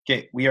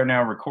Okay, we are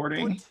now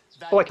recording.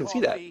 Oh, I can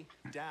see that.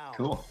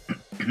 Cool.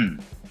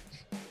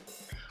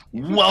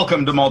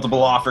 Welcome to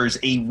Multiple Offers,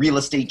 a real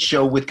estate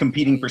show with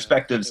competing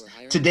perspectives.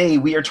 Today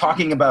we are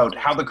talking about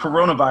how the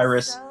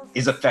coronavirus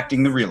is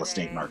affecting the real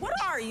estate market. What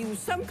are you,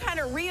 some kind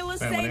of real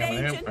estate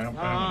agent?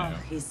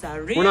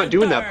 We're not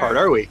doing that part,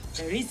 are we?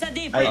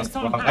 I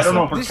don't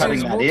know if we're cutting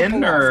that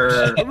in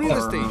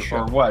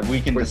or what. We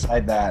can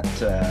decide that.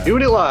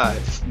 Doing it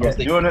live. Yeah,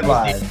 doing it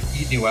live.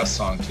 Easy West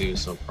song too,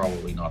 so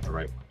probably not the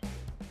right one.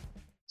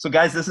 So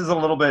guys, this is a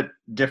little bit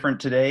different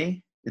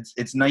today.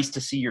 It's nice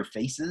to see your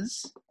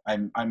faces.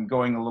 I'm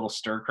going a little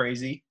stir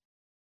crazy.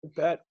 I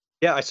bet.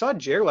 Yeah, I saw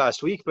Jer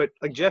last week, but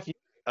like Jeff,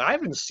 I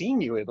haven't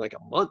seen you in like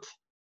a month.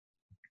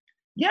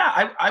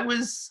 Yeah,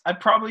 I've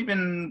probably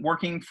been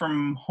working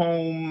from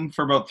home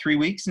for about 3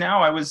 weeks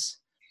now. I was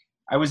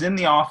in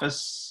the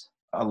office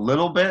a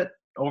little bit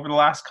over the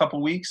last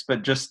couple weeks,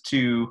 but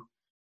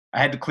I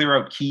had to clear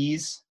out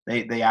keys.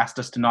 They asked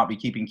us to not be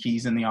keeping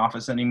keys in the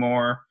office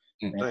anymore,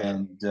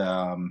 and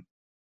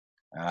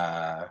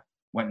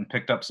went and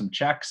picked up some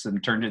checks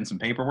and turned in some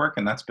paperwork,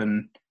 and that's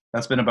been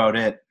about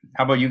it.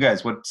 How about you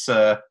guys? What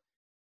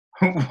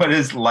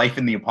does life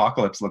in the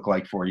apocalypse look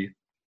like for you?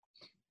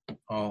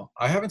 Oh,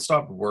 I haven't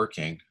stopped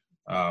working,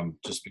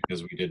 just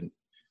because we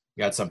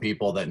had some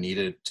people that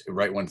needed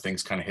right when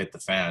things kind of hit the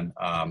fan.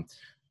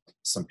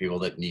 Some people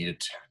that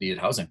needed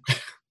housing.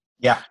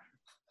 Yeah.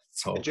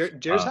 So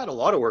Jer's had a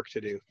lot of work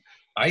to do.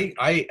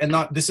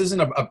 This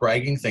isn't a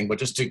bragging thing, but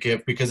just to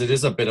give, because it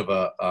is a bit of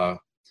a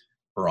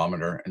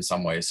barometer in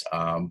some ways.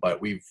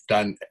 But we've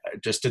did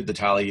the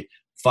tally,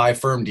 5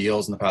 firm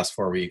deals in the past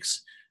 4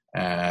 weeks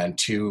and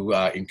 2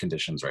 in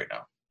conditions right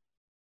now.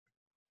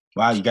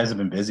 Wow, you guys have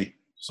been busy.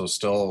 So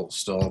still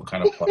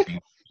kind of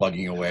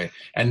plugging away,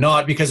 and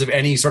not because of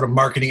any sort of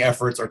marketing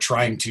efforts or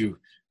trying to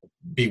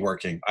be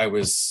working. I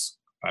was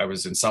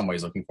in some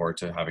ways looking forward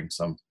to having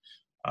some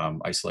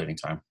isolating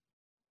time.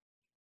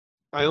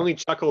 I only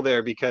chuckle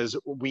there because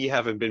we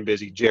haven't been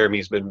busy.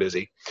 Jeremy's been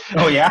busy.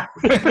 Oh yeah.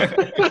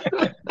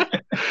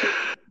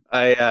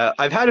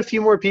 I've had a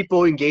few more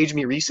people engage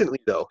me recently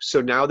though.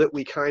 So now that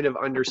we kind of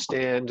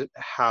understand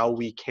how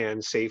we can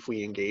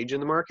safely engage in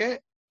the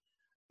market,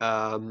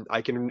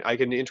 I can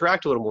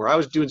interact a little more. I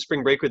was doing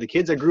spring break with the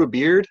kids. I grew a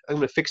beard. I'm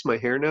going to fix my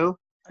hair now.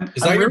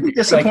 I'm really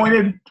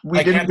disappointed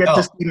we didn't get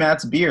to see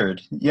Matt's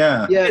beard.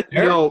 Yeah. Yeah.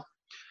 No.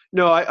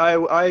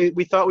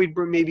 We thought we'd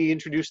maybe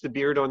introduce the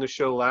beard on the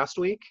show last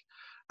week.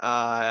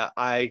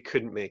 I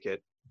couldn't make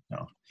it.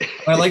 No.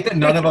 I like that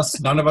none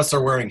of us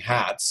are wearing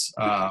hats.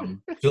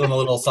 Feeling a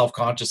little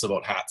self-conscious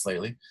about hats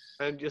lately.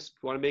 I just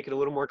want to make it a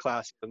little more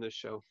classy on this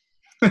show.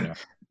 Yeah.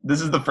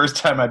 This is the first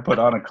time I put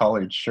on a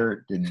collared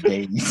shirt in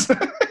days.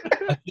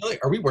 I feel like,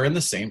 are we wearing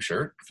the same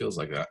shirt? It feels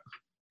like that.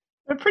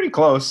 They're pretty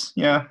close,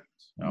 yeah.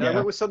 Yeah, I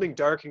went with something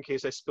dark in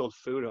case I spilled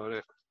food on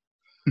it.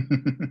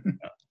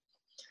 Yeah.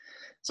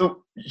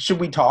 So should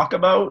we talk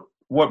about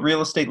what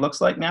real estate looks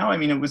like now? I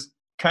mean, it was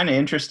kind of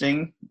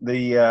interesting.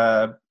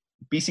 The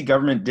BC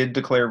government did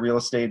declare real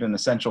estate an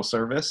essential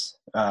service,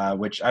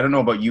 which I don't know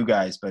about you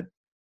guys, but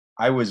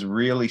I was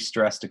really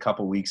stressed a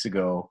couple weeks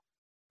ago.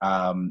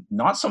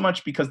 Not so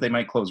much because they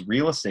might close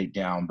real estate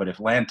down, but if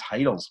land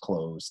titles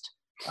closed,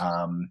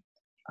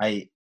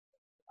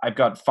 I've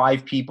got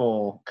 5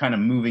 people kind of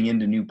moving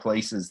into new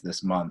places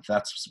this month.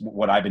 That's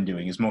what I've been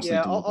doing, is mostly.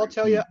 Yeah, I'll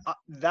tell you,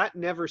 that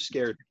never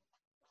scared me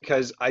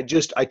because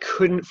I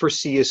couldn't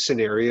foresee a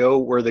scenario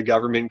where the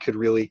government could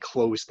really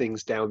close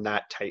things down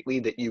that tightly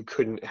that you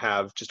couldn't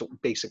have just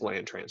basic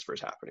land transfers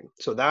happening.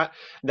 So that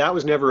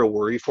was never a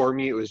worry for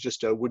me. It was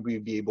just would we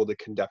be able to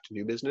conduct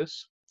new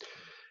business?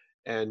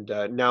 And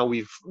now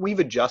we've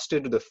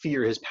adjusted. The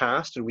fear has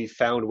passed, and we've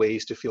found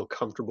ways to feel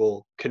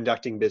comfortable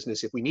conducting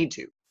business if we need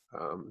to.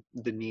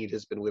 The need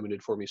has been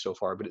limited for me so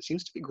far, but it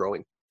seems to be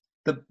growing.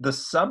 The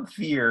sub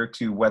fear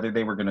to whether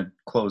they were going to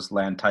close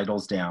land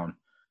titles down,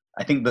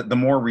 I think that the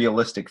more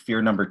realistic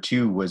fear number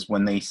 2 was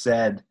when they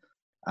said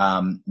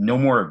no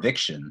more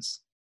evictions.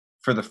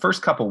 For the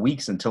first couple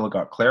weeks until it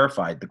got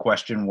clarified, the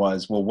question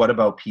was, well, what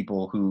about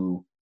people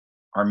who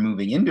are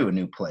moving into a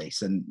new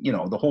place? And,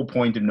 the whole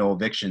point of no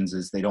evictions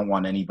is they don't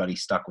want anybody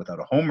stuck without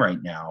a home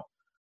right now.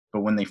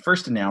 But when they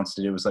first announced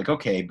it, it was like,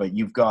 okay, but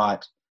you've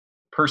got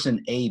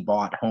person A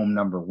bought home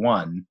number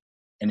 1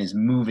 and is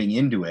moving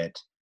into it.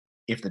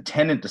 If the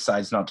tenant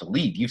decides not to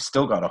leave, you've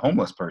still got a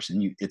homeless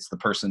person. It's the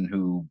person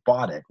who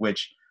bought it,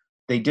 which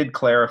they did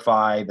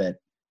clarify that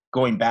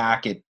going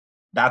back,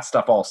 that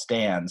stuff all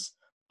stands.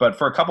 But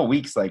for a couple of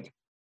weeks, like,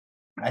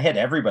 I had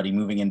everybody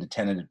moving into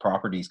tenanted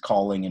properties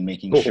calling and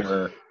making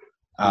sure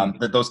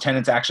that those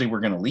tenants actually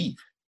were going to leave.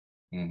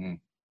 Mm-hmm.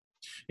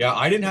 Yeah,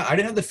 I didn't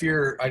have the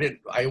fear.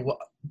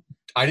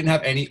 I didn't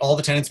have all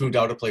the tenants moved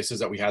out of places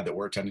that we had that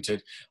were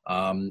tenanted.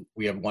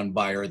 We have one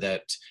buyer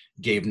that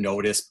gave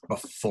notice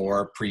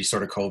before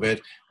sort of COVID.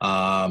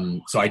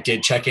 So I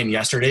did check in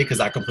yesterday because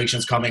that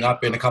completion's coming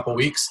up in a couple of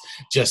weeks,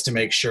 just to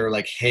make sure,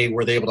 like, hey,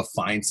 were they able to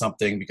find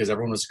something? Because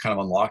everyone was kind of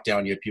on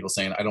lockdown. You had people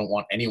saying, I don't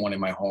want anyone in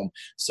my home.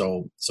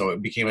 So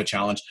it became a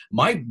challenge.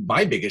 My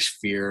biggest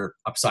fear,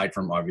 aside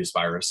from obvious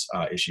virus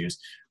issues,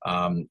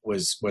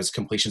 was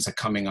completions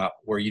coming up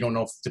where you don't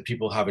know if the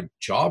people have a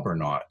job or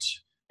not.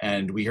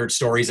 And we heard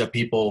stories of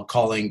people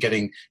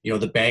getting,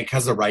 the bank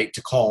has the right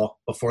to call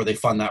before they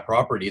fund that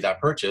property, that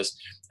purchase,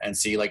 and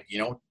see, like,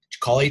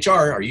 call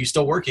HR. Are you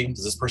still working?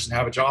 Does this person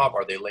have a job?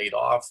 Are they laid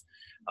off?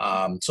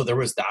 So there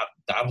was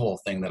that whole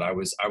thing that I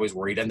was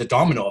worried, and the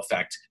domino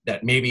effect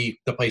that maybe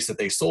the place that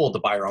they sold, the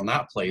buyer on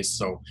that place.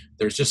 So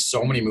there's just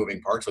so many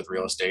moving parts with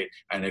real estate.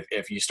 And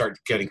if you start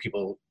getting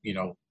people,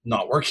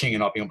 not working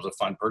and not being able to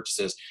fund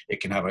purchases,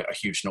 it can have a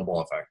huge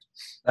snowball effect.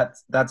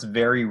 That's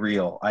very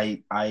real.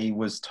 I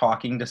was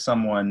talking to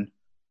someone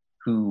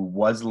who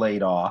was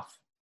laid off,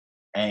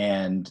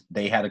 and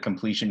they had a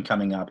completion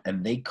coming up,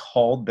 and they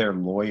called their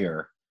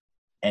lawyer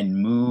and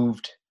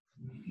moved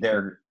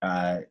their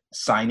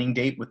signing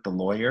date with the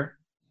lawyer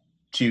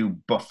to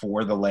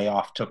before the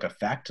layoff took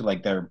effect.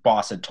 Like, their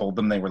boss had told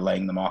them they were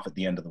laying them off at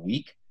the end of the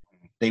week.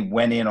 They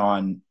went in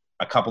on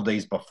a couple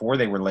days before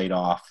they were laid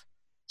off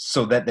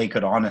so that they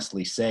could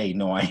honestly say,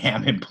 no, I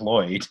am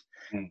employed,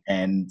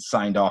 and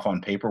signed off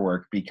on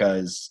paperwork,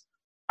 because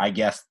I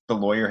guess the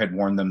lawyer had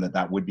warned them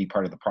that would be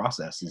part of the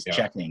process, is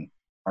checking,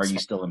 are you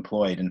still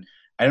employed? And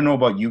I don't know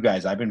about you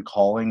guys, I've been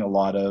calling a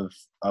lot of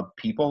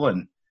people,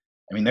 and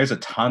I mean, there's a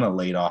ton of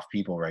laid off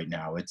people right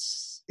now.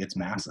 It's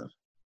massive.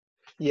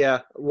 Yeah.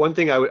 One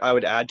thing I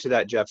would add to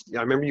that, Jeff,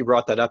 I remember you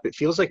brought that up. It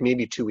feels like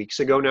maybe 2 weeks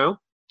ago now,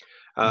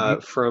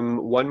 from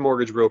one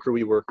mortgage broker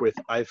we work with,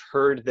 I've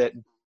heard that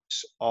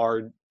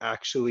are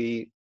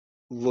actually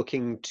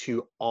looking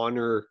to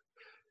honor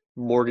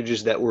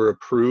mortgages that were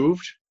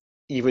approved,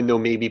 even though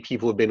maybe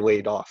people have been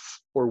laid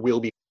off or will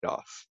be laid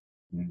off.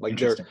 Like,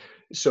 they're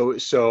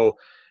so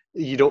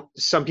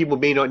some people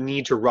may not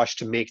need to rush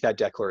to make that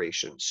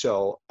declaration.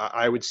 So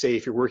I would say,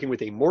 if you're working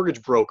with a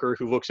mortgage broker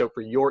who looks out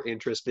for your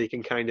interest, they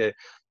can kind of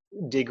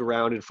dig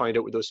around and find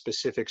out what those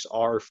specifics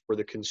are for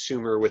the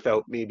consumer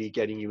without maybe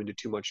getting you into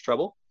too much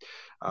trouble.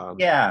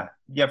 Yeah,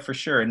 for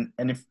sure. And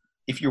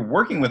if you're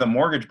working with a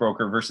mortgage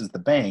broker versus the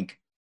bank,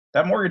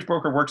 that mortgage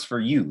broker works for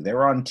you.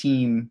 They're on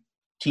team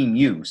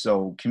you.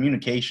 So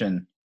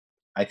communication,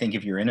 I think,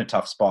 if you're in a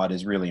tough spot,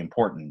 is really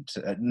important.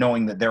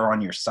 Knowing that they're on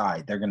your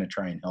side, they're going to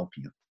try and help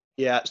you.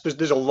 Yeah, so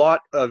there's a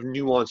lot of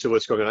nuance of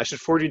what's going on. I should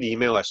forward you the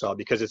email I saw,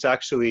 because it's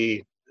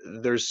actually,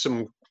 there's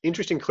some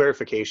interesting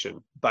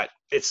clarification, but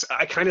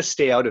I kind of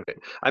stay out of it.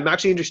 I'm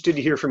actually interested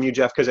to hear from you,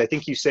 Jeff, because I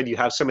think you said you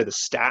have some of the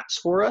stats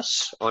for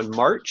us on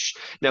March.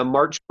 Now,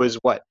 March was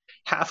what?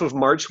 Half of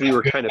March we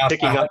were kind of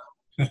picking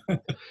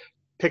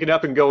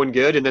up and going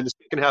good, and then the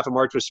second half of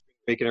March was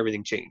making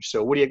everything change.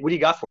 So what do you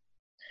got for us?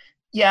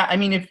 Yeah, I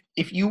mean,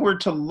 if you were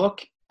to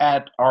look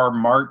at our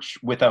March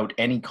without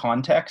any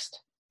context,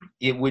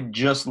 it would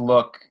just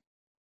look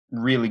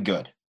really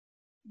good.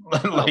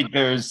 Like,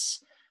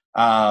 there's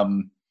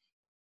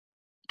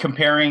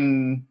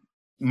comparing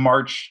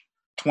March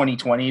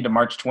 2020 to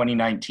March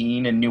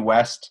 2019 in New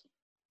West,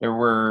 there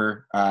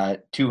were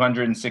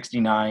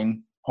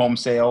 269 home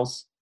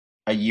sales.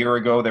 A year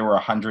ago, there were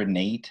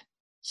 108.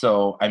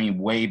 So, I mean,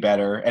 way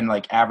better. And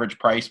like, average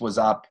price was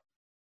up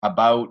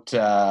about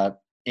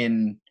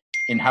in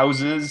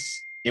houses,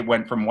 it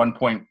went from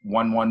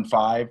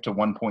 1.115 to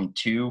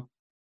 1.2.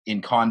 In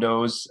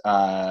condos,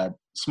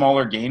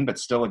 smaller gain, but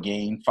still a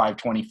gain,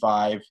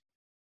 525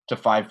 to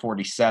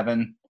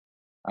 547.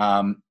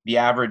 The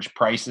average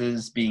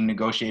prices being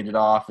negotiated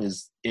off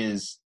is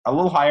a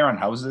little higher on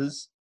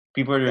houses.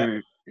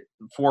 4%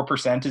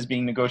 is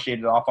being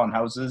negotiated off on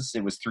houses.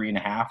 It was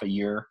 3.5% a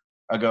year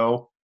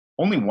ago.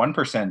 Only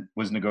 1%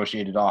 was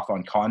negotiated off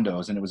on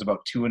condos, and it was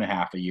about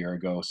 2.5% a year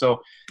ago.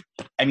 So,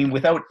 I mean,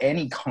 without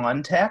any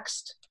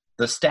context,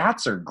 the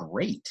stats are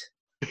great.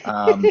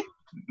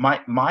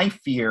 My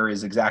fear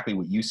is exactly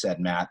what you said,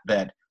 Matt,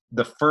 that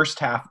the first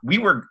half, we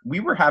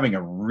were having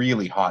a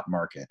really hot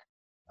market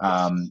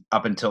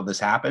up until this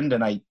happened.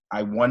 And I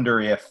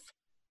wonder if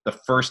the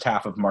first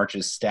half of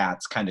March's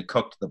stats kind of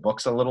cooked the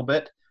books a little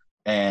bit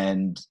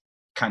and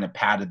kind of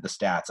padded the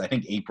stats. I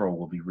think April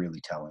will be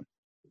really telling.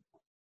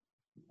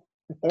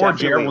 Or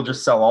Jared will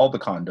just sell all the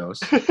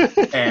condos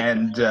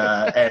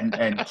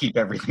and keep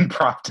everything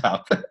propped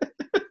up.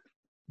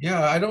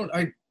 Yeah,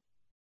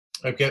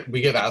 we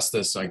get asked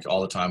this like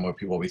all the time,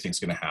 what we think is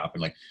going to happen.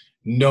 Like,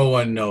 no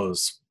one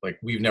knows. Like,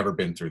 we've never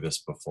been through this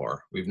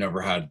before. We've never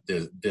had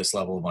this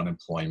level of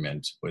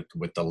unemployment with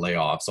the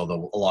layoffs,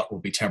 although a lot will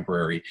be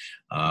temporary.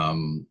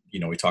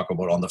 We talk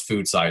about on the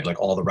food side, like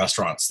all the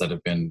restaurants that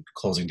have been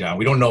closing down.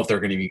 We don't know if they're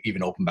going to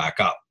even open back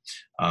up.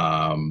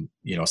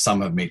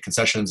 Some have made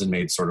concessions and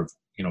made sort of,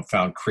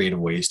 found creative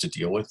ways to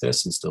deal with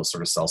this and still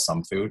sort of sell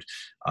some food.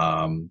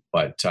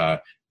 But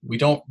we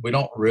don't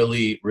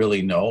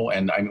really know.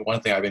 And I mean,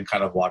 one thing I've been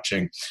kind of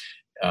watching,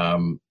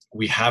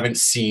 We haven't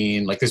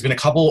seen, like, there's been a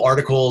couple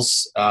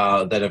articles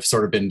that have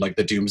sort of been like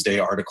the doomsday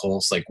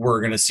articles, like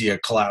we're going to see a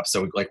collapse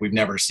that we've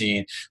never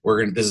seen.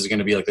 This is going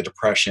to be like the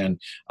Depression.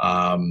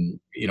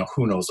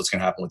 Who knows what's going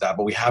to happen with that?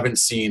 But we haven't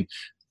seen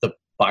the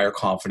buyer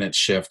confidence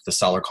shift, the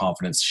seller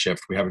confidence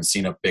shift. We haven't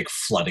seen a big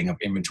flooding of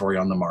inventory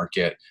on the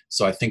market.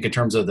 So I think in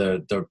terms of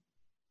the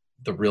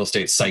real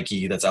estate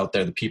psyche that's out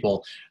there, the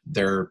people,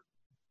 they're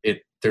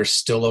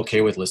still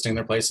okay with listing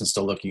their place and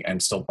still looking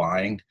and still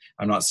buying.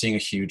 I'm not seeing a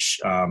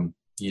huge,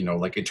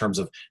 like in terms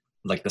of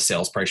like the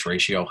sales price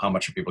ratio, how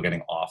much are people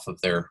getting off of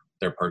their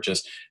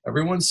purchase?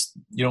 Everyone's,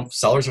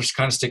 sellers are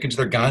kind of sticking to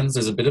their guns.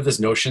 There's a bit of this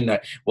notion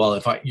that, well,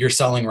 if you're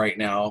selling right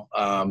now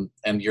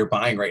and you're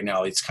buying right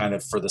now, it's kind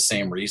of for the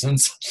same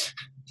reasons.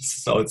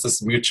 So it's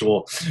this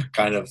mutual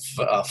kind of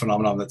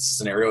phenomenon, that's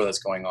scenario that's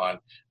going on.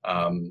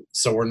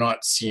 So we're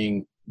not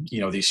seeing,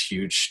 these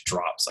huge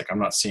drops. Like I'm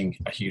not seeing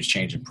a huge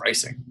change in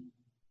pricing.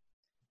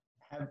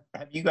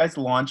 Have you guys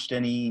launched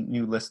any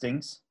new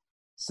listings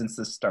since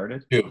this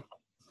started? Two.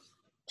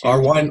 Our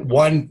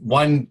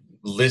one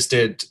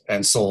listed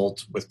and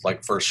sold with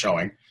like first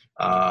showing,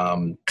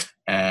 and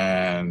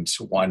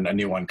a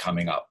new one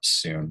coming up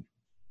soon.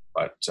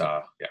 But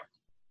yeah.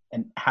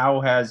 And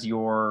how has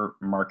your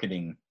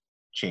marketing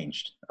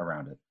changed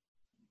around it?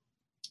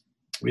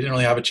 We didn't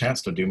really have a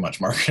chance to do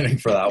much marketing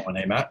for that one,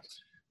 hey Matt?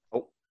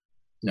 Oh.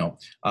 No.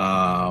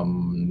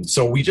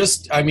 So we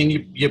just,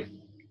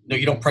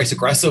 you don't price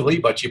aggressively,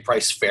 but you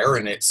price fair,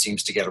 and it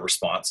seems to get a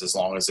response as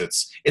long as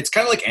it's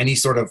kind of like any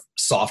sort of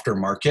softer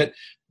market.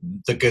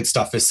 The good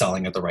stuff is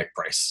selling at the right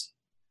price.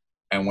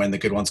 And when the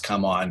good ones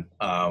come on,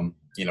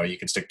 you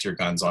can stick to your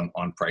guns on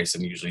price,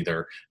 and usually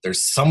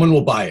there's someone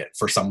will buy it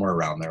for somewhere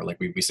around there. Like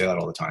we say that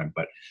all the time,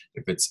 but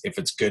if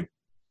it's good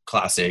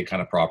Class A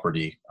kind of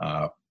property,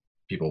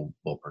 people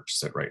will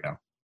purchase it right now.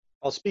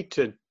 I'll speak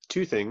to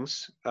two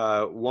things.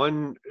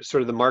 One,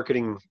 sort of the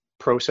marketing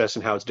process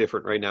and how it's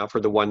different right now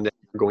for the one that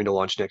we're going to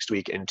launch next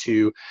week, and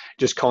two,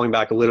 just calling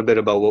back a little bit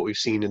about what we've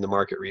seen in the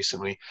market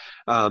recently.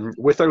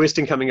 With our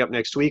listing coming up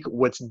next week,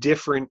 what's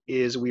different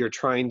is we are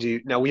trying to,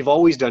 now we've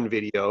always done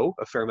video,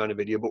 a fair amount of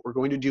video, but we're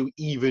going to do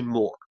even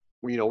more.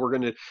 We're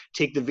going to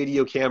take the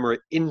video camera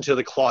into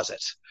the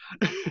closet,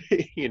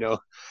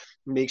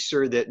 make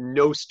sure that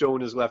no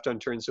stone is left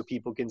unturned so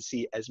people can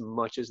see as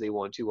much as they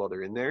want to while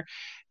they're in there.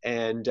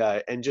 And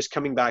just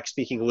coming back,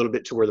 speaking a little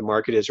bit to where the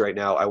market is right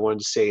now, I wanted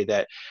to say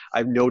that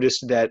I've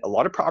noticed that a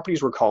lot of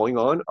properties we're calling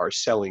on are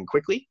selling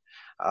quickly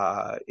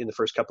in the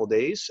first couple of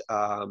days.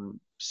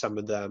 Some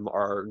of them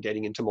are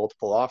getting into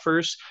multiple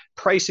offers.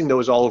 Pricing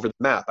those all over the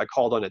map. I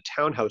called on a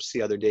townhouse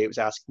the other day. It was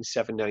asking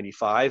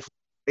 $795.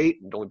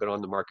 It'd only been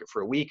on the market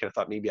for a week, and I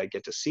thought maybe I'd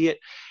get to see it.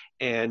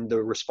 And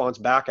the response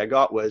back I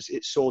got was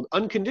it sold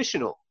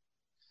unconditional.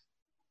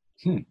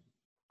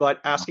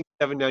 But asking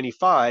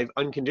 $795,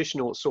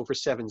 unconditional, it sold for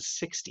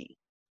 $760.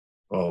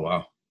 Oh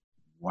wow.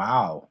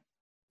 Wow.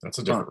 That's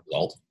a different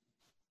result.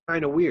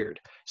 Kind of weird.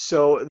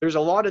 So there's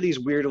a lot of these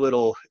weird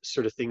little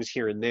sort of things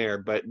here and there,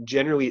 but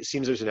generally it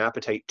seems there's an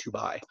appetite to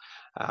buy.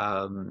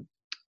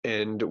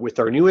 And with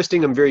our new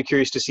listing, I'm very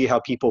curious to see how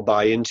people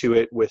buy into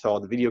it with all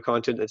the video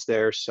content that's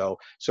there. So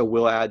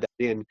we'll add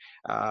that in.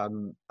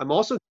 I'm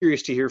also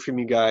curious to hear from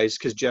you guys,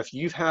 because Jeff,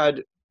 you've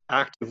had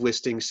active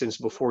listings since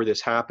before this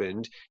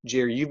happened.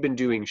 Jerry, you've been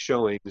doing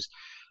showings.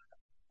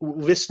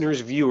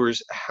 Listeners,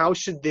 viewers, how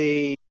should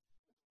they be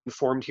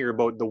informed here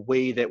about the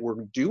way that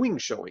we're doing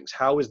showings?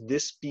 How is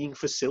this being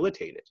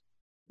facilitated?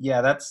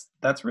 Yeah,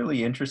 that's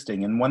really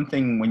interesting. And one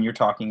thing when you're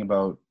talking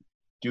about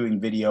doing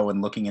video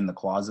and looking in the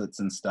closets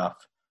and stuff,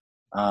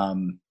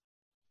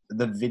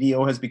 the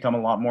video has become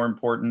a lot more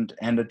important,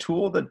 and a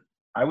tool that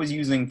I was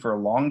using for a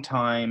long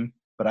time,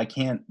 but I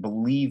can't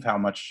believe how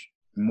much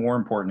more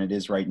important it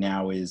is right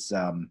now, is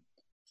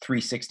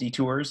 360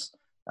 tours.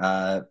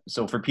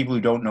 So for people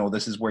who don't know,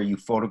 this is where you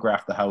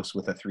photograph the house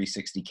with a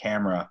 360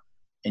 camera,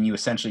 and you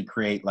essentially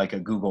create like a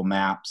Google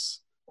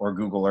Maps or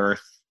Google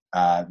Earth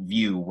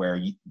view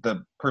where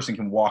the person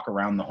can walk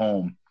around the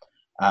home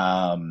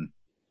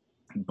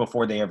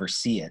before they ever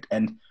see it.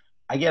 And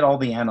I get all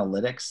the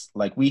analytics.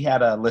 Like we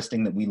had a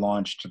listing that we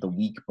launched the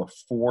week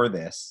before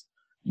this.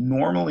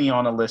 Normally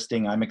on a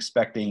listing, I'm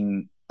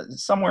expecting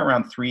somewhere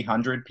around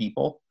 300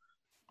 people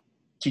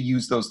to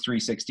use those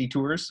 360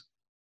 tours.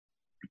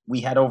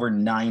 We had over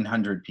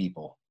 900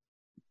 people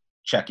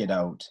check it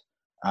out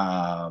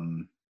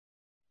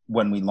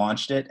when we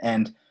launched it.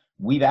 And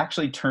we've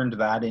actually turned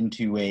that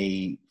into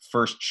a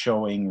first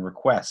showing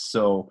request.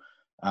 So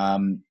a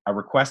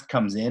request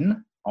comes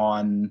in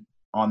on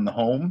the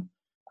home.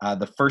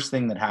 The first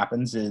thing that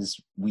happens is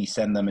we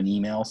send them an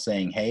email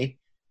saying, hey,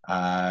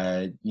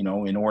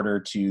 in order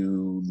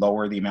to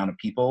lower the amount of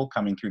people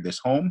coming through this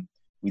home,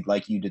 we'd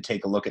like you to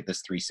take a look at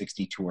this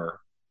 360 tour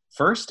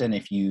first. And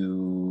if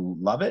you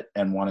love it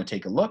and want to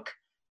take a look,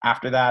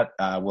 after that,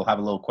 we'll have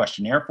a little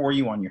questionnaire for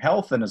you on your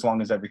health. And as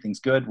long as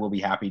everything's good, we'll be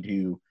happy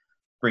to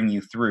bring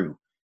you through.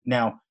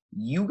 Now,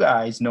 you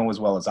guys know as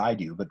well as I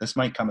do, but this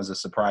might come as a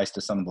surprise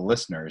to some of the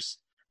listeners.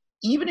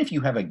 Even if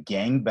you have a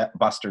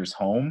gangbusters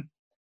home,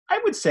 I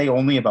would say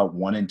only about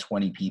 1 in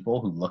 20 people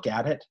who look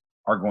at it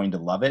are going to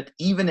love it,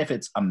 even if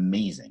it's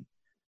amazing.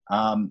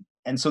 And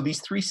so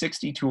these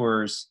 360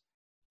 tours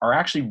are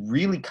actually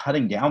really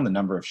cutting down the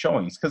number of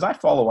showings, because I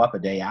follow up a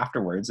day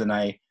afterwards and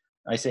I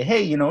say,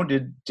 hey, you know,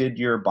 did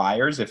your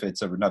buyers, if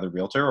it's another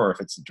realtor or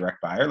if it's a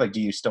direct buyer, like,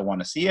 do you still want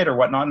to see it or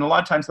whatnot? And a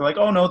lot of times they're like,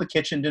 oh no, the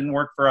kitchen didn't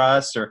work for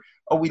us, or,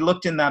 oh, we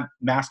looked in that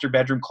master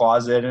bedroom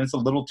closet and it's a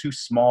little too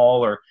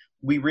small, or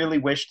we really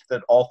wished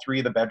that all 3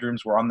 of the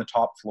bedrooms were on the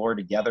top floor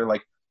together.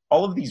 Like,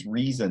 all of these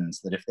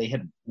reasons that if they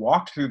had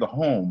walked through the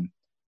home,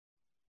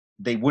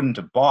 they wouldn't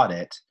have bought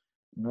it.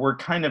 We're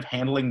kind of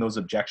handling those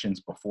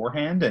objections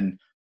beforehand. And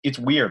it's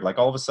weird. Like,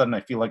 all of a sudden I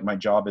feel like my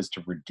job is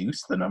to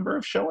reduce the number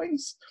of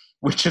showings,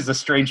 which is a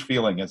strange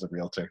feeling as a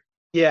realtor.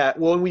 Yeah,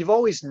 well, and we've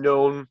always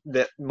known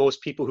that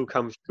most people who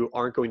come through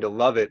aren't going to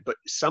love it, but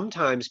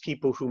sometimes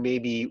people who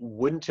maybe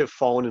wouldn't have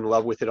fallen in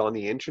love with it on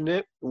the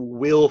internet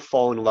will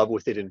fall in love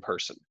with it in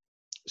person.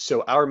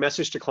 So our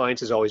message to clients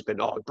has always been,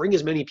 oh, bring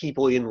as many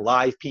people in,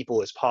 live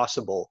people as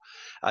possible,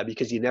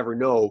 because you never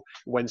know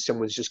when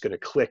someone's just going to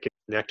click and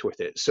connect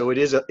with it. So it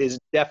is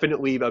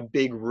definitely a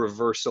big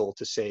reversal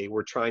to say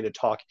we're trying to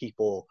talk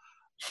people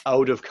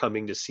out of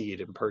coming to see it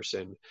in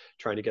person,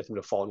 trying to get them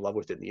to fall in love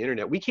with it in the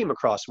internet. We came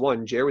across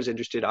one, Jer was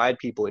interested, I had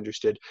people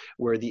interested,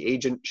 where the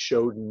agent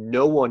showed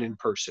no one in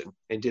person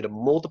and did a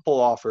multiple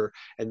offer,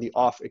 and the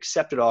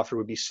accepted offer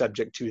would be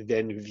subject to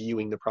then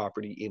viewing the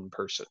property in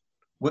person.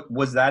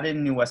 Was that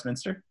in New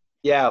Westminster?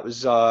 Yeah, it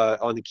was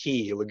on the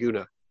Quay,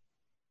 Laguna.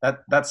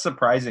 That's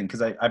surprising,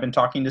 because I've been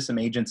talking to some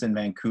agents in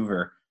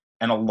Vancouver,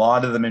 and a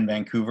lot of them in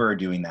Vancouver are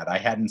doing that. I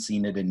hadn't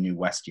seen it in New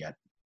West yet.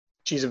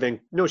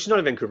 No, she's not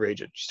a Vancouver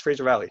agent. She's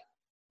Fraser Valley.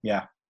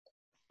 Yeah.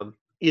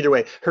 Either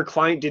way, her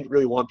client didn't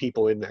really want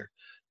people in there.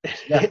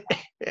 Yeah.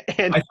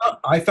 And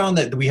I found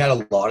that we had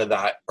a lot of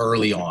that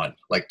early on,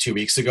 like 2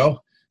 weeks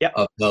ago. Yeah.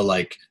 Of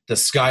the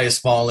sky is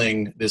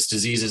falling, this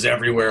disease is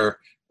everywhere,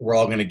 we're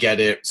all going to get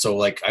it. So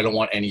like, I don't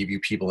want any of you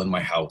people in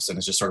my house. And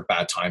it's just sort of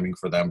bad timing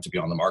for them to be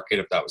on the market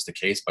if that was the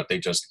case, but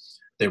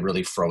they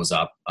really froze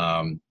up.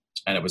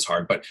 And it was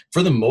hard, but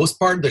for the most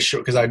part, the show,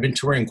 because I've been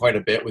touring quite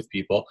a bit with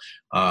people,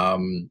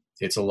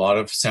 it's a lot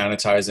of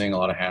sanitizing, a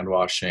lot of hand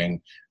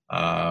washing,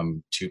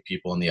 2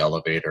 people in the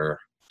elevator,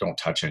 don't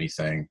touch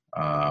anything.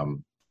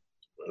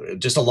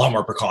 Just a lot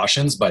more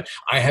precautions, but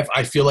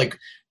I feel like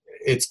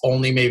it's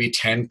only maybe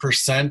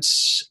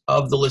 10%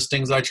 of the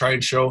listings I try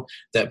and show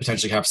that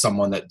potentially have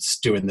someone that's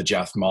doing the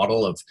Jeff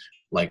model of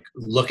like,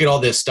 look at all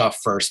this stuff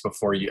first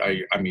before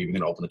I'm even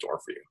going to open the door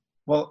for you.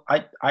 Well,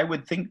 I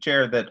would think,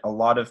 Jared, that a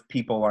lot of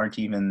people aren't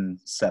even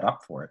set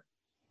up for it.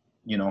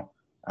 You know,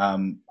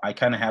 I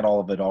kind of had all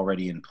of it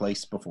already in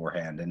place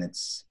beforehand, and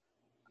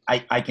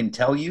I can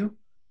tell you,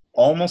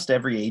 almost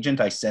every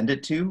agent I send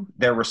it to,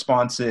 their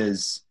response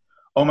is,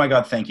 "Oh my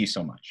God, thank you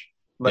so much."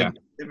 Like,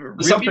 yeah.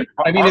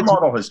 Our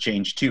model has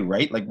changed too,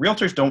 right? Like,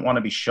 realtors don't want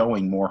to be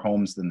showing more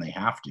homes than they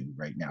have to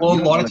right now. Well,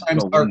 a lot of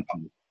times our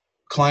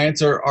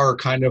clients are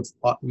kind of,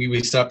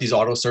 we set up these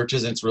auto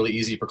searches, and it's really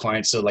easy for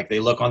clients. So like, they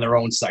look on their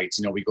own sites,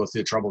 you know, we go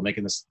through the trouble of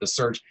making the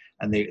search,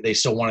 and they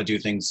still want to do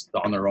things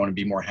on their own and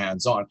be more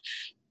hands-on.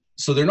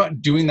 So they're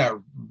not doing that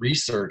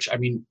research. I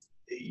mean,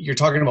 you're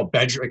talking about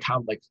bedroom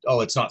account, like, oh,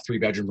 it's not 3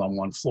 bedrooms on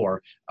 1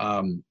 floor.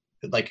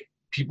 Like,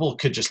 people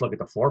could just look at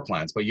the floor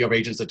plans, but you have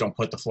agents that don't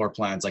put the floor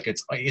plans, like,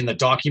 it's in the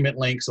document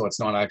link, so it's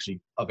not actually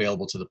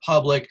available to the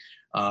public,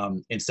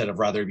 instead of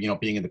rather, you know,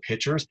 being in the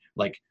pictures.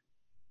 Like,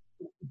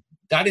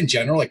 that in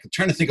general, like, I'm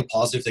trying to think of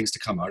positive things to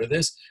come out of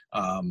this.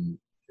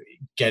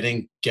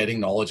 Getting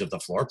knowledge of the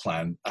floor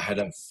plan ahead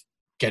of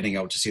getting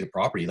out to see the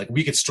property. Like,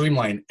 we could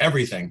streamline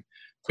everything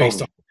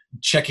based on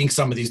checking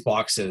some of these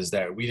boxes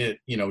that we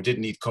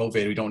didn't need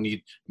COVID. We don't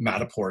need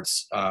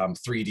Matterport's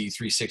 3D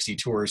 360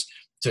 tours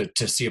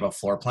to see if a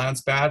floor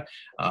plan's bad.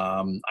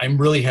 I'm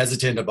really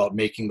hesitant about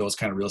making those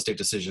kind of real estate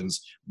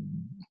decisions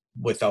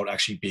without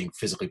actually being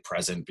physically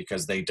present,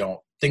 because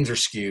things are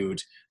skewed.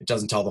 It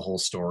doesn't tell the whole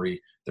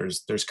story.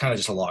 There's kind of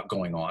just a lot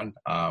going on.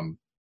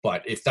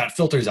 But if that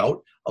filters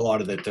out a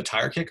lot of the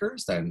tire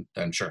kickers, then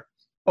sure.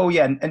 Oh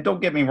yeah. And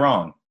don't get me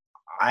wrong.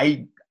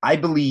 I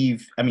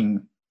believe, I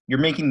mean, you're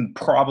making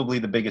probably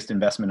the biggest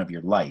investment of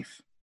your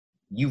life.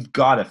 You've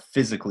got to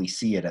physically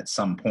see it at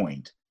some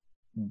point.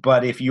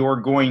 But if you're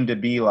going to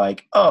be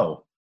like,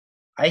 oh,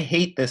 I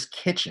hate this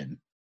kitchen,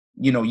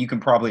 you know, you can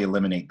probably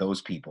eliminate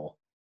those people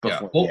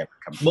before they ever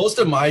come. Most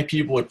of my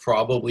people would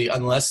probably,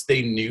 unless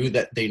they knew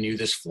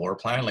this floor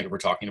plan, like if we're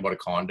talking about a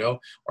condo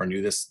or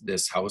knew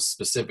this house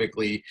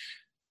specifically,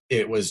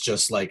 it was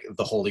just like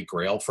the holy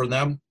grail for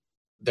them.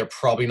 They're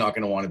probably not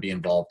going to want to be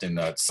involved in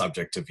the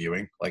subject to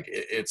viewing. Like,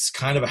 it's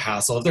kind of a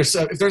hassle.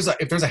 If there's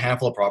a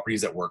handful of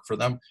properties that work for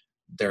them,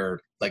 they're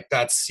like,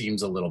 that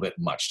seems a little bit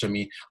much to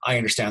me. I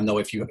understand though,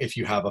 if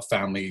you have a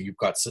family,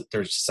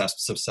 they're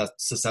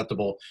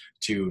susceptible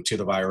to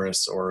the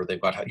virus, or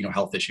they've got, you know,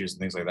 health issues and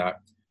things like that.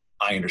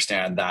 I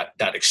understand that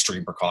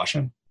extreme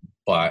precaution,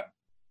 but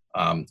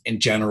in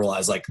general,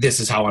 as like, this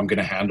is how I'm going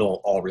to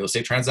handle all real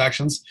estate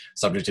transactions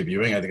subject to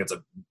viewing, I think it's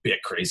a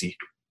bit crazy.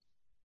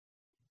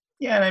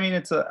 Yeah, and I mean,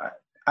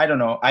 I don't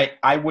know.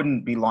 I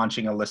wouldn't be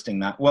launching a listing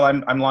that well.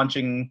 I'm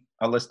launching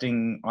a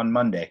listing on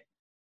Monday,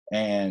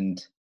 and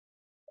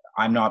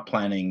I'm not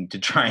planning to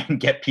try and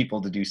get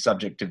people to do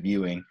subject to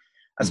viewing,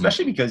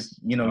 especially because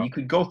you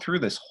could go through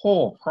this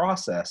whole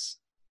process,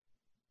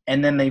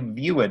 and then they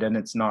view it and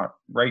it's not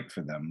right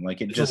for them. Like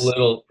it's a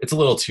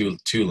little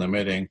too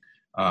limiting.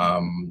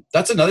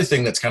 That's another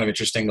thing that's kind of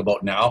interesting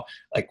about now.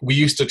 Like we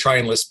used to try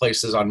and list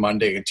places on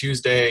Monday and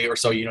Tuesday or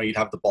so, you'd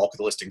have the bulk of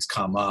the listings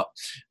come up,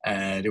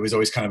 and it was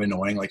always kind of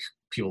annoying, like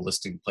people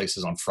listing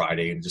places on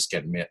Friday and just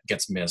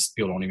gets missed.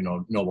 People don't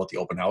even know about the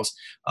open house.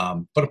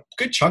 But a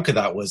good chunk of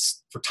that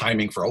was for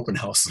timing for open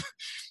house.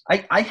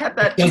 I had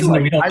that too.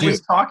 I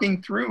was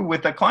talking through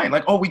with a client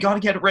like, oh, we got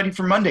to get it ready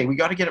for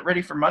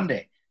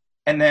Monday.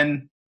 And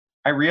then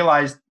I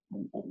realized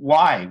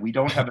why we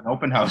don't have an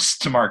open house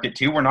to market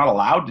to. We're not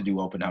allowed to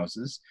do open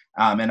houses.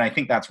 And I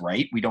think that's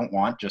right. We don't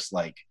want just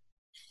like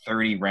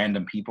 30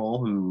 random people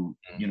who,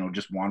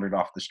 just wandered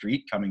off the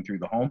street coming through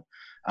the home.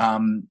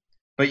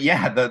 But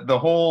yeah, the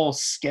whole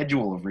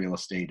schedule of real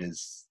estate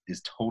is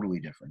totally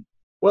different.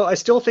 Well, I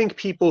still think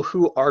people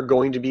who are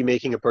going to be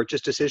making a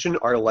purchase decision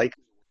are like,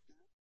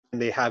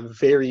 and they have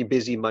very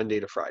busy Monday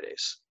to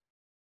Fridays.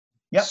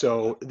 Yep.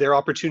 So their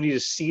opportunity to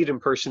see it in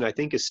person, I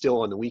think, is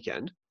still on the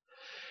weekend.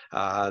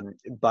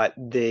 But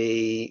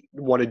they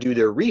want to do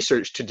their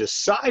research to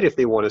decide if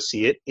they want to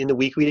see it in the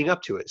week leading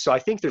up to it. So I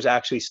think there's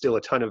actually still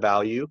a ton of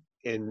value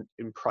in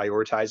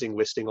prioritizing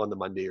listing on the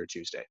Monday or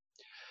Tuesday.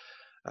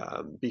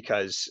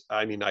 Because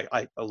I mean,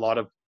 a lot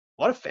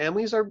of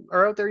families are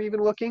out there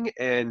even looking.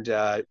 And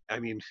I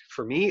mean,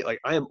 for me, like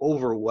I am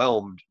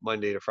overwhelmed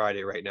Monday to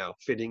Friday right now,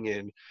 fitting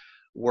in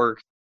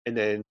work and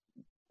then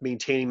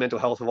maintaining mental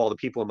health of all the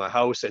people in my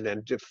house and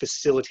then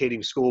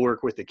facilitating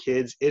schoolwork with the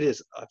kids. It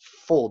is a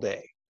full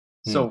day.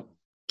 So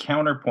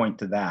counterpoint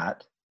to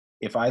that,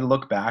 if I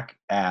look back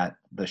at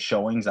the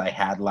showings I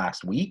had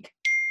last week,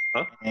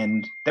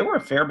 and there were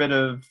a fair bit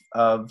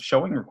of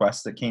showing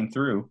requests that came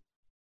through,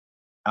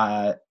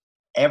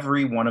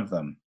 every one of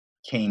them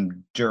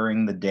came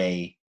during the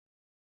day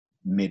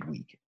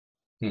midweek.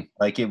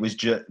 Like it was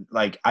just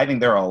like, I think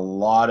there are a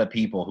lot of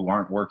people who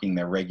aren't working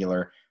their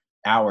regular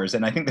hours.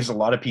 And I think there's a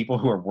lot of people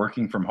who are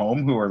working from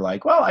home who are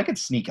like, well, I could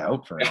sneak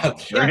out for an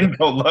hour and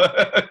go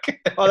look.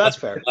 Oh, that's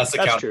fair. That's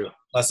true.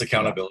 Less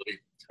accountability.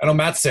 I know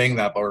Matt's saying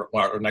that, but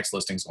our next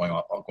listing's going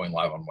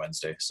live on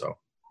Wednesday. So,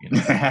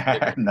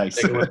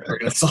 nice. We're going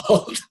to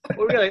solve.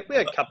 Well, we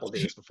had a couple of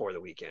days before the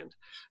weekend.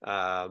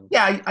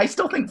 I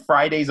still think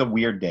Friday's a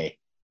weird day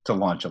to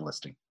launch a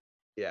listing.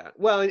 Yeah.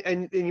 Well,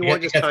 and you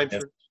want just time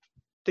for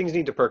things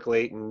need to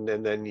percolate, and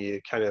then you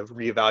kind of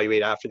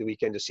reevaluate after the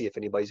weekend to see if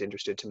anybody's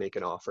interested to make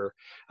an offer.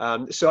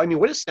 So, I mean,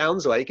 what it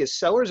sounds like is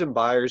sellers and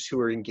buyers who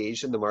are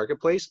engaged in the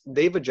marketplace,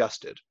 they've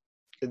adjusted.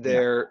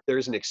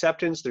 There's an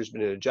acceptance, there's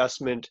been an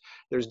adjustment,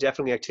 there's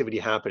definitely activity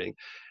happening.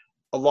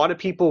 A lot of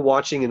people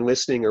watching and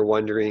listening are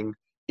wondering,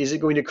 is it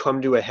going to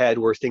come to a head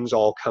where things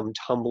all come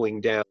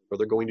tumbling down? Are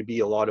there going to be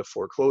a lot of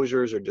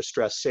foreclosures or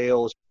distressed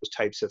sales, those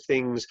types of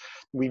things?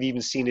 We've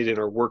even seen it in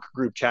our work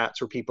group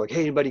chats where people are like,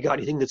 hey, anybody got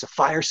anything that's a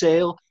fire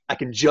sale? I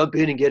can jump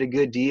in and get a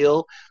good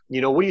deal.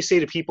 What do you say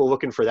to people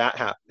looking for that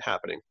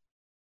happening?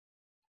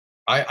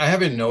 I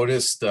haven't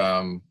noticed,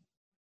 none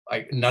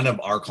of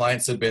our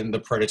clients have been the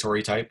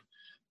predatory type.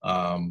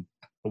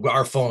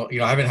 Our phone,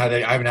 I haven't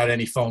had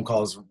any phone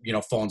calls,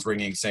 phones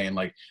ringing saying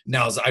like,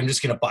 I'm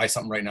just going to buy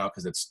something right now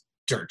because it's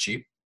dirt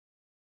cheap.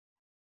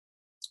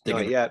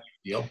 Not yet.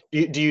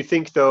 Do you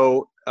think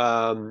though,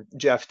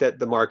 Jeff, that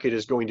the market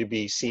is going to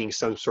be seeing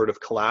some sort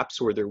of collapse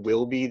where there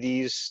will be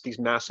these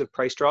massive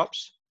price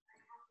drops?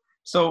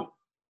 So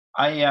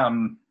I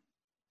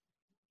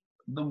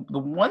the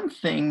one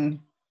thing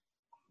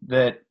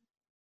that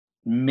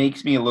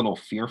makes me a little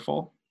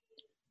fearful,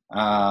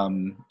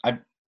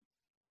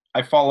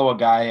 I follow a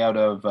guy out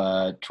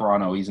of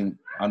Toronto. He's an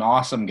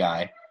awesome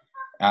guy.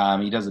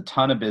 He does a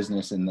ton of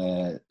business in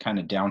the kind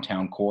of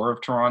downtown core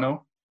of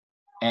Toronto.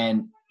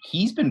 And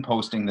he's been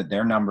posting that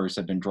their numbers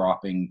have been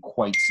dropping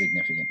quite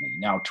significantly.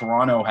 Now,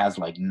 Toronto has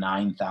like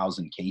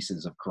 9,000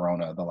 cases of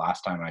corona the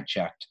last time I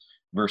checked,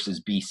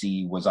 versus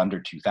BC was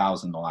under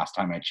 2,000 the last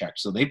time I checked.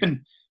 So they've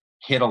been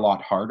hit a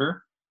lot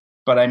harder.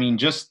 But I mean,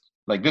 just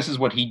like this is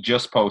what he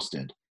just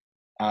posted.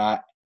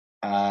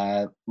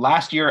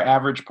 Last year,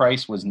 average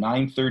price was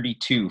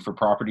 $932 for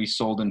properties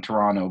sold in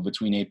Toronto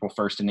between April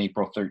 1st and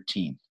April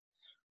 13th.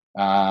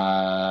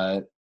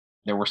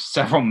 There were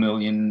several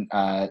million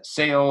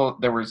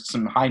there were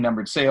some high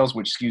numbered sales,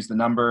 which skews the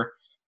number.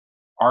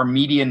 Our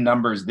median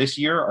numbers this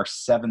year are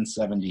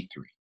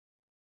 773.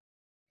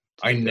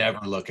 I'd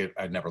never look at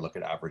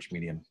average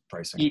median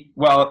pricing.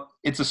 Well,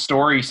 it's a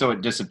story, so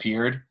it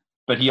disappeared.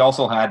 But he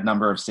also had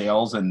number of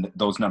sales, and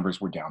those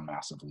numbers were down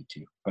massively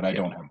too. But I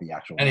don't have the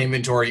actual. And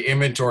inventory.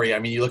 I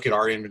mean, you look at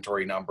our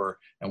inventory number,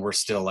 and we're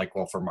still like,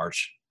 well, for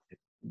March,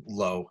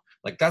 low.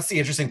 Like that's the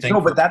interesting thing.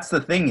 No, but that's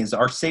the thing is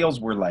our sales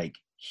were like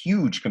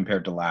huge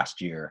compared to last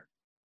year.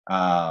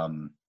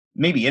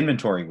 Maybe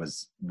inventory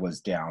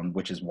was down,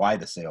 which is why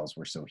the sales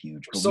were so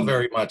huge. We're still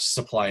very much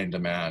supply and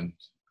demand.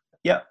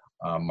 Yeah.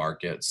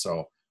 market.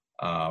 So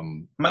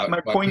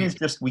my point is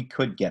just we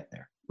could get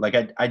there.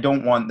 Like I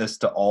don't want this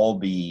to all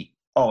be,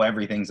 oh,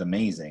 everything's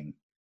amazing.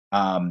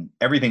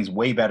 Everything's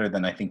way better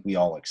than I think we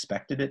all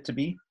expected it to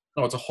be.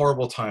 No, it's a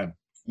horrible time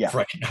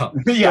right now.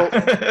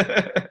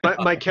 Yeah.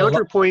 My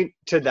counterpoint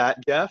to that,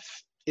 Jeff,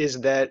 is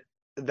that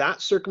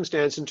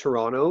circumstance in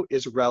Toronto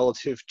is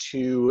relative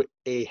to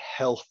a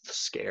health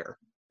scare.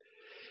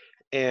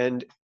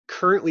 And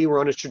currently we're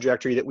on a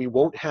trajectory that we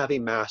won't have a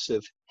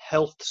massive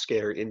health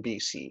scare in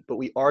BC, but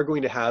we are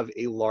going to have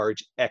a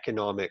large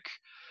economic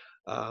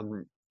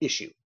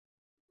issue.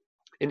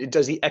 And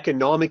does the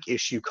economic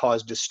issue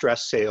cause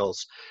distress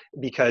sales?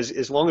 Because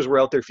as long as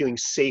we're out there feeling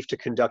safe to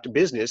conduct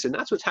business, and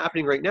that's what's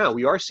happening right now,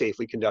 we are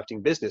safely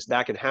conducting business,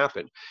 that can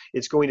happen.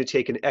 It's going to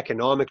take an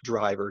economic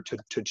driver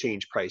to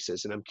change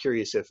prices. And I'm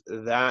curious if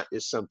that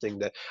is something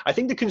that, I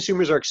think the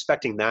consumers are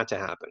expecting that to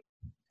happen.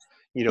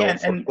 You know,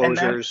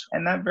 foreclosures.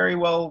 And that very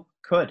well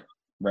could,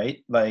 right?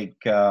 Like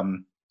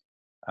one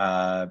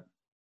of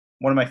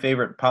my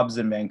favorite pubs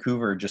in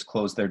Vancouver just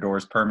closed their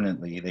doors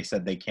permanently. They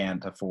said they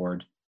can't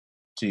afford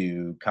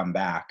to come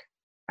back.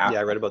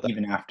 Yeah, I read about that.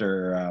 Even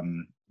after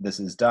this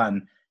is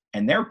done.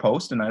 And their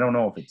post, and I don't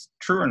know if it's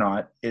true or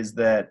not, is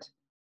that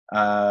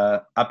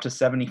up to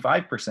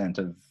 75%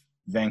 of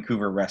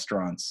Vancouver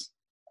restaurants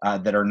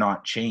that are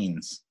not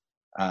chains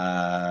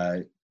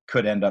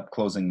could end up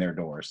closing their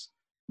doors.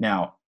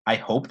 Now, I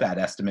hope that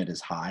estimate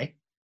is high,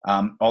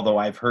 although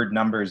I've heard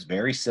numbers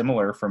very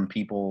similar from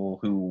people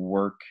who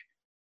work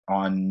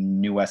on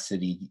New West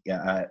City,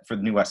 for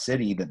New West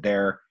City, that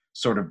they're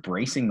sort of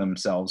bracing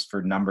themselves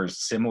for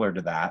numbers similar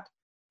to that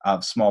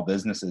of small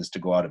businesses to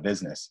go out of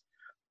business.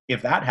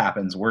 If that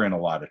happens, we're in a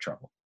lot of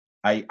trouble.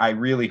 I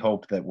really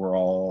hope that we're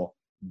all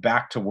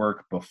back to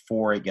work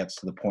before it gets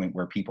to the point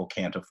where people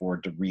can't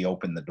afford to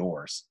reopen the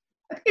doors.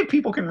 I think if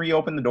people can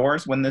reopen the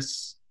doors when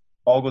this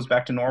all goes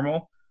back to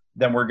normal,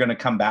 then we're going to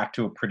come back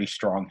to a pretty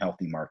strong,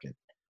 healthy market.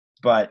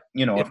 But,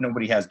 you know, if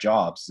nobody has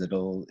jobs,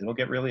 it'll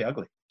get really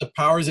ugly. The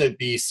powers that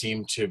be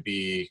seem to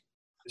be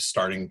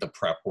starting the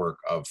prep work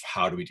of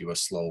how do we do a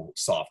slow,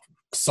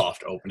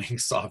 soft opening,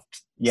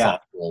 soft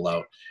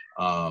rollout.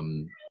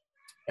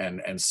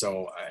 And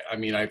so, I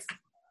mean, I've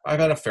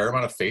had a fair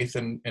amount of faith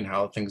in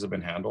how things have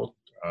been handled.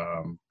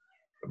 I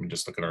mean,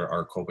 just look at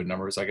our COVID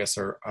numbers, I guess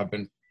have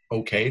been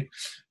okay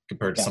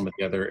compared to some of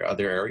the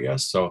other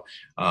areas. So,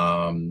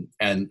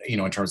 and, you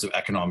know, in terms of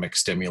economic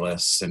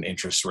stimulus and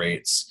interest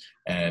rates,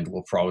 and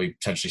we'll probably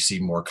potentially see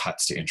more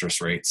cuts to interest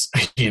rates.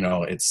 You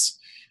know,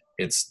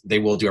 they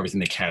will do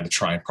everything they can to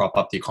try and prop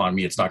up the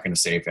economy. It's not going to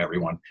save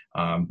everyone.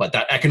 But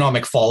that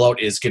economic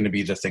fallout is going to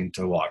be the thing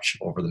to watch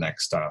over the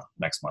next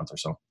month or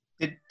so.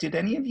 Did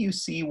any of you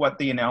see what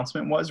the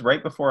announcement was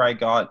right before I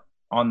got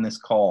on this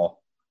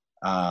call?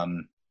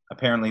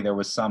 Apparently there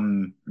was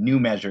some new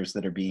measures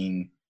that are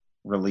being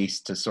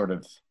released to sort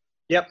of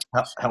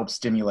help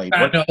stimulate.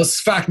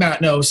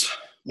 Matt knows.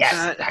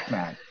 Yes,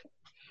 Matt.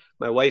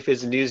 My wife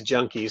is a news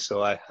junkie,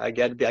 so I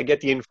get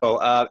the info.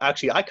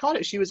 Actually, I caught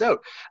it. She was out.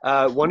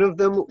 One of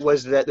them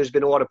was that there's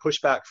been a lot of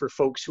pushback for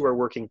folks who are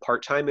working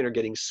part-time and are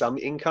getting some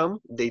income.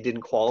 They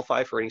didn't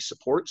qualify for any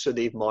support, so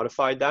they've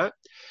modified that.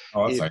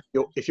 Oh, that's nice.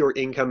 If your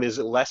income is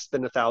less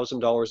than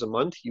 $1,000 a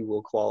month, you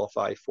will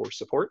qualify for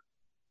support.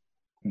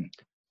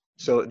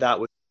 So that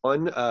was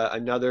one.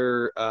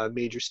 Another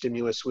major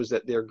stimulus was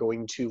that they're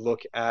going to look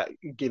at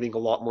giving a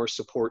lot more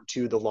support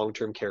to the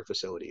long-term care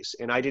facilities.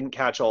 And I didn't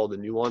catch all the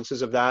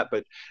nuances of that,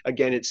 but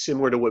again, it's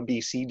similar to what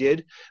BC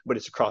did, but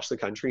it's across the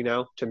country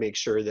now to make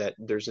sure that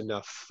there's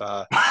enough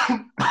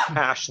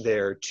cash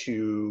there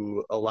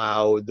to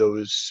allow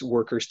those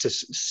workers to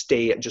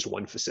stay at just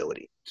one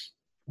facility.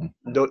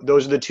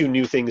 Those are the two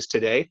new things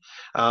today.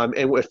 And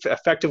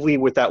effectively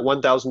with that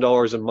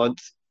 $1,000 a month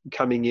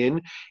coming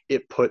in,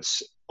 it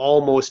puts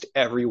almost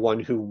everyone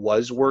who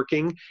was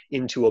working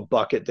into a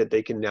bucket that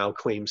they can now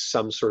claim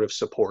some sort of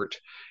support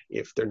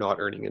if they're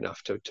not earning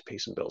enough to pay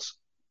some bills.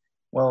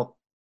 Well,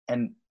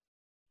 and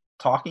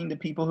talking to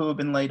people who have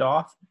been laid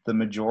off, the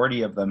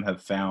majority of them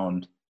have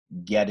found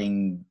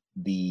getting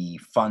the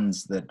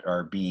funds that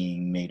are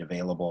being made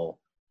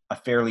available a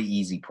fairly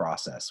easy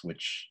process,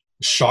 which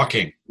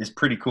shocking is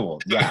pretty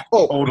cool. Yeah.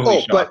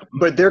 Totally shocking.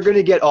 But they're going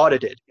to get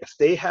audited. If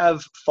they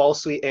have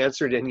falsely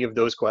answered any of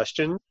those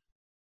questions,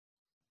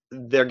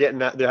 they're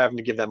having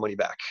to give that money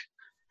back.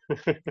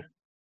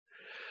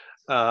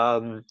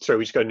 Sorry,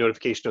 we just got a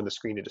notification on the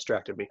screen. It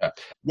distracted me.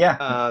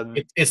 Yeah.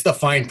 It's the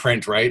fine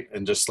print, right?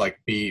 And just like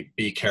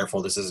be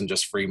careful. This isn't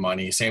just free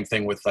money. Same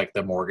thing with like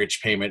the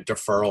mortgage payment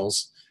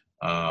deferrals.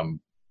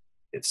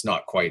 It's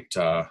not quite.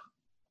 You're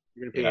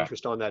going to pay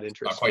interest on that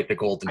interest. Not quite the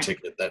golden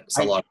ticket that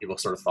a lot of people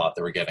sort of thought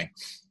they were getting.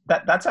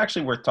 That's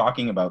actually worth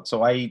talking about.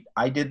 So I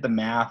did the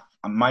math.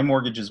 My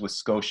mortgage is with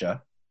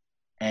Scotia.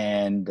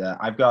 And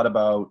I've got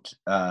about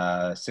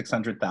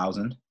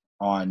 $600,000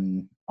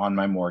 on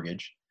my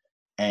mortgage,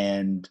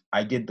 and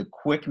I did the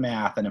quick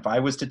math. And if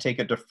I was to take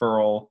a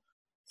deferral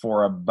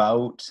for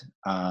about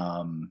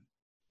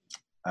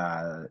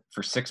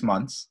for 6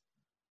 months,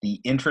 the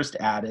interest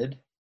added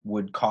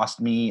would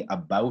cost me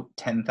about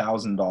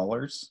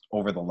 $10,000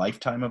 over the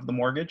lifetime of the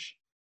mortgage,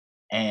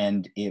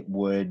 and it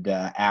would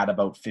add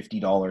about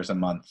 $50 a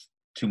month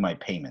to my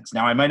payments.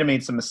 Now, I might have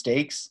made some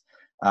mistakes.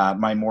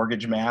 My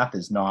mortgage math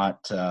is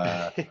not,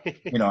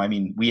 I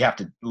mean, we have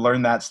to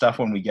learn that stuff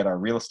when we get our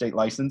real estate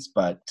license,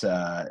 but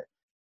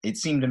it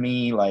seemed to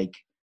me like,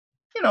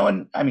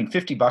 and I mean,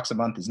 $50 a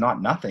month is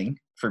not nothing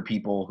for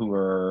people who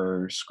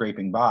are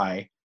scraping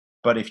by,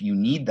 but if you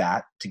need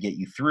that to get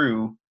you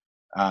through,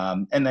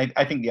 and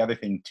I think the other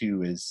thing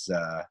too is,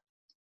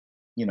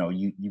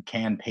 you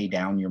can pay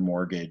down your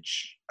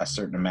mortgage a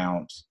certain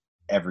amount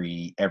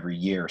every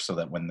year so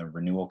that when the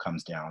renewal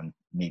comes down,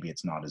 maybe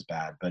it's not as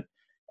bad. But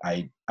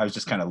I was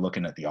just kind of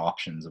looking at the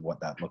options of what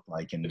that looked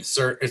like. And it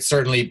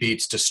certainly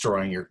beats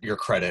destroying your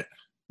credit.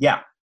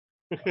 Yeah.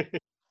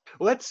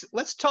 Let's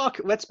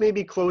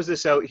maybe close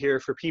this out here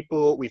for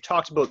people. We've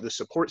talked about the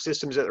support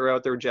systems that are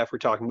out there, Jeff. We're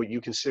talking about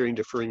you considering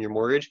deferring your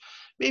mortgage.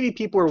 Maybe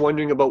people are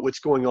wondering about what's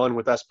going on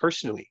with us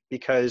personally,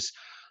 because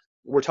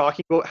we're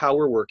talking about how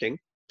we're working,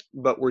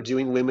 but we're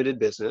doing limited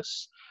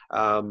business.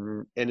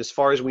 And as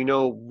far as we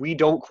know, we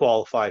don't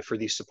qualify for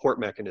these support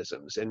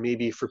mechanisms. And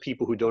maybe for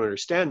people who don't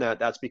understand that,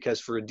 that's because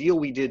for a deal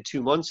we did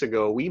 2 months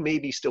ago, we may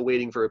be still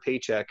waiting for a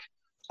paycheck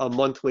a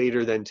month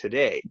later than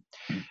today.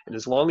 And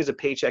as long as a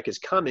paycheck is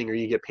coming or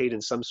you get paid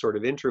in some sort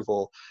of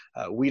interval,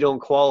 we don't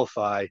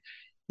qualify.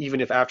 Even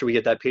if after we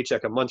get that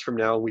paycheck a month from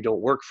now, we don't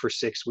work for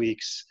 6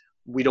 weeks,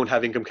 we don't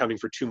have income coming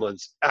for 2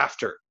 months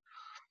after.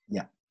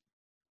 Yeah.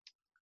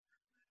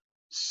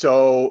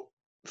 So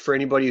for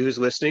anybody who's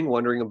listening,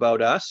 wondering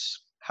about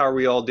us, how are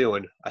we all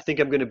doing? I think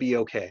I'm going to be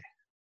okay.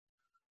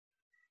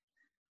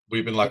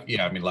 We've been lucky.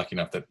 Yeah, lucky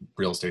enough that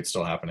real estate's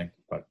still happening,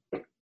 but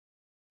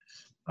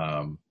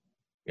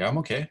yeah, I'm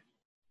okay.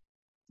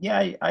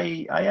 Yeah,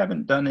 I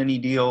haven't done any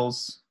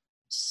deals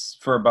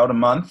for about a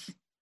month.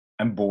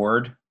 I'm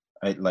bored.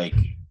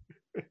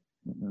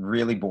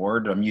 Really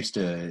bored. I'm used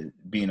to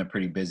being a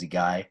pretty busy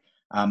guy.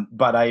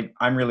 But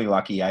I'm really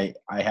lucky. I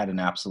had an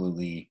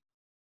absolutely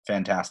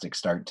fantastic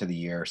start to the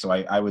year. So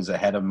I was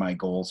ahead of my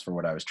goals for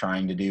what I was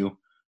trying to do.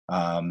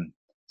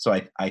 So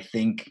I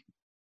think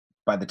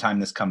by the time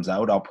this comes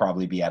out, I'll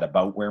probably be at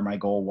about where my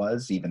goal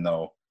was, even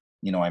though,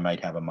 I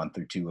might have a month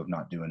or two of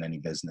not doing any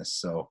business.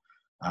 So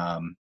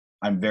I'm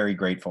very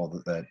grateful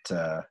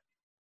that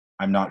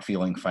I'm not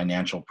feeling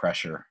financial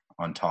pressure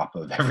on top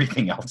of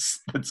everything else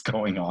that's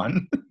going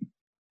on.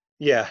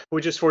 Yeah,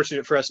 which is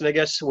fortunate for us. And I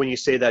guess when you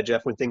say that,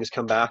 Jeff, when things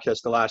come back,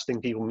 that's the last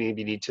thing people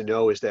maybe need to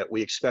know, is that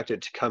we expect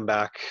it to come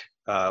back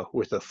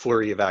with a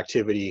flurry of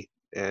activity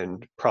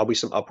and probably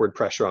some upward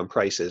pressure on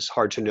prices.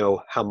 Hard to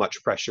know how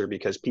much pressure,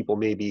 because people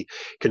may be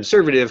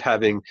conservative,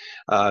 having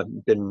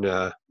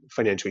been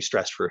financially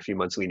stressed for a few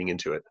months leading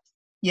into it.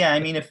 Yeah, I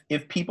mean,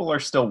 if people are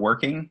still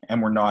working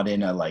and we're not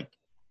in a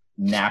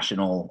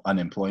national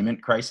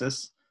unemployment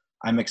crisis,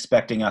 I'm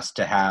expecting us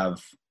to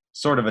have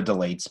sort of a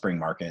delayed spring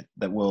market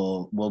that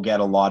we'll get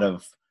a lot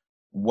of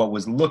what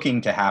was looking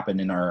to happen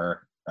in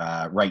our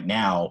right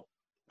now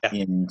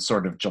in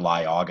sort of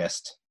July,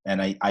 August.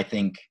 And I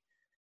think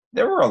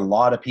there were a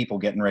lot of people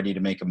getting ready to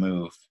make a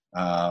move.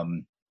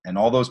 And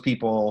all those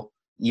people,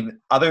 even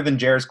other than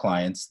Jer's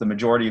clients, the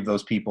majority of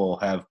those people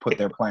have put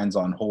their plans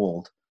on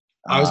hold.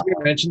 I was going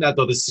to mention that,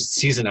 though, the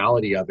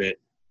seasonality of it.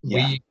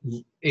 Yeah.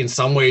 We, in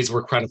some ways,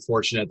 we're kind of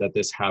fortunate that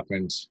this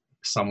happened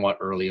somewhat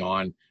early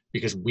on,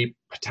 because we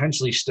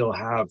potentially still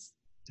have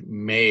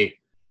May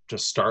to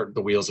start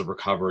the wheels of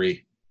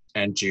recovery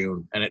and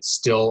June, and it's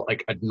still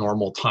like a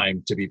normal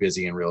time to be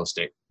busy in real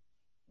estate.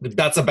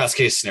 That's a best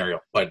case scenario,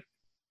 but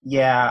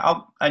yeah,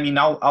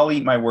 I'll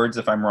eat my words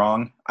if I'm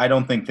wrong. I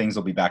don't think things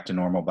will be back to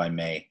normal by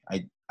May.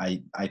 I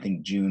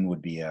think June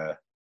would be a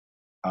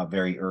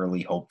very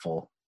early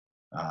hopeful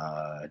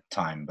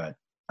time, but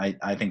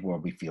I think we'll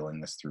be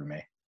feeling this through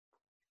May.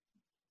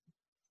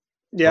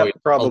 Yeah,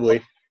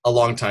 probably. A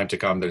long time to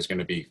come. There's going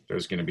to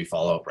be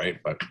fallout, right?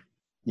 But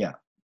yeah.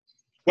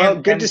 Well,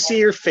 good to see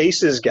your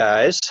faces,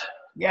 guys.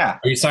 Yeah.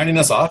 Are you signing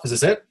us off? Is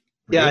this it?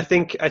 Yeah, I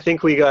think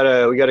we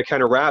gotta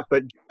kind of wrap.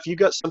 But if you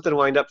got something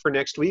lined up for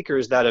next week, or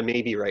is that a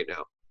maybe right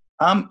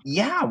now?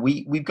 Yeah,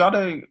 we've got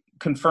to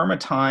confirm a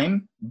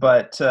time,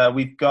 but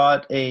we've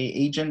got a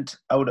agent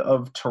out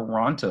of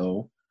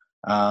Toronto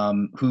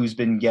who's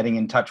been getting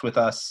in touch with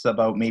us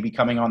about maybe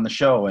coming on the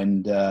show,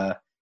 and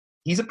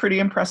he's a pretty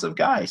impressive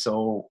guy.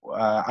 So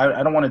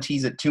I don't want to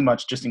tease it too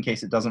much just in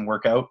case it doesn't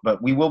work out,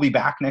 but we will be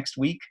back next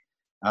week,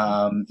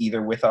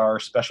 either with our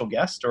special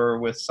guest or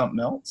with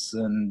something else.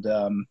 And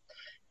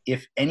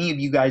if any of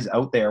you guys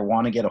out there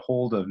want to get a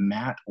hold of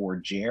Matt or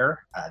Jer,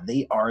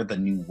 they are the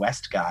New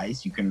West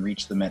Guys. You can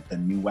reach them at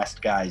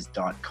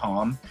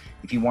thenewwestguys.com.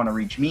 If you want to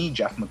reach me,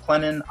 Jeff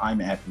McLennan,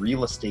 I'm at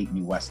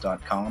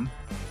realestatenewwest.com.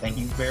 Thank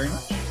you very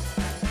much.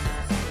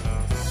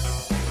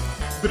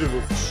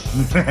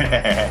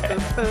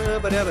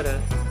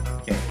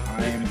 Okay,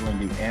 I am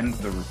going to end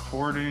the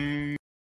recording.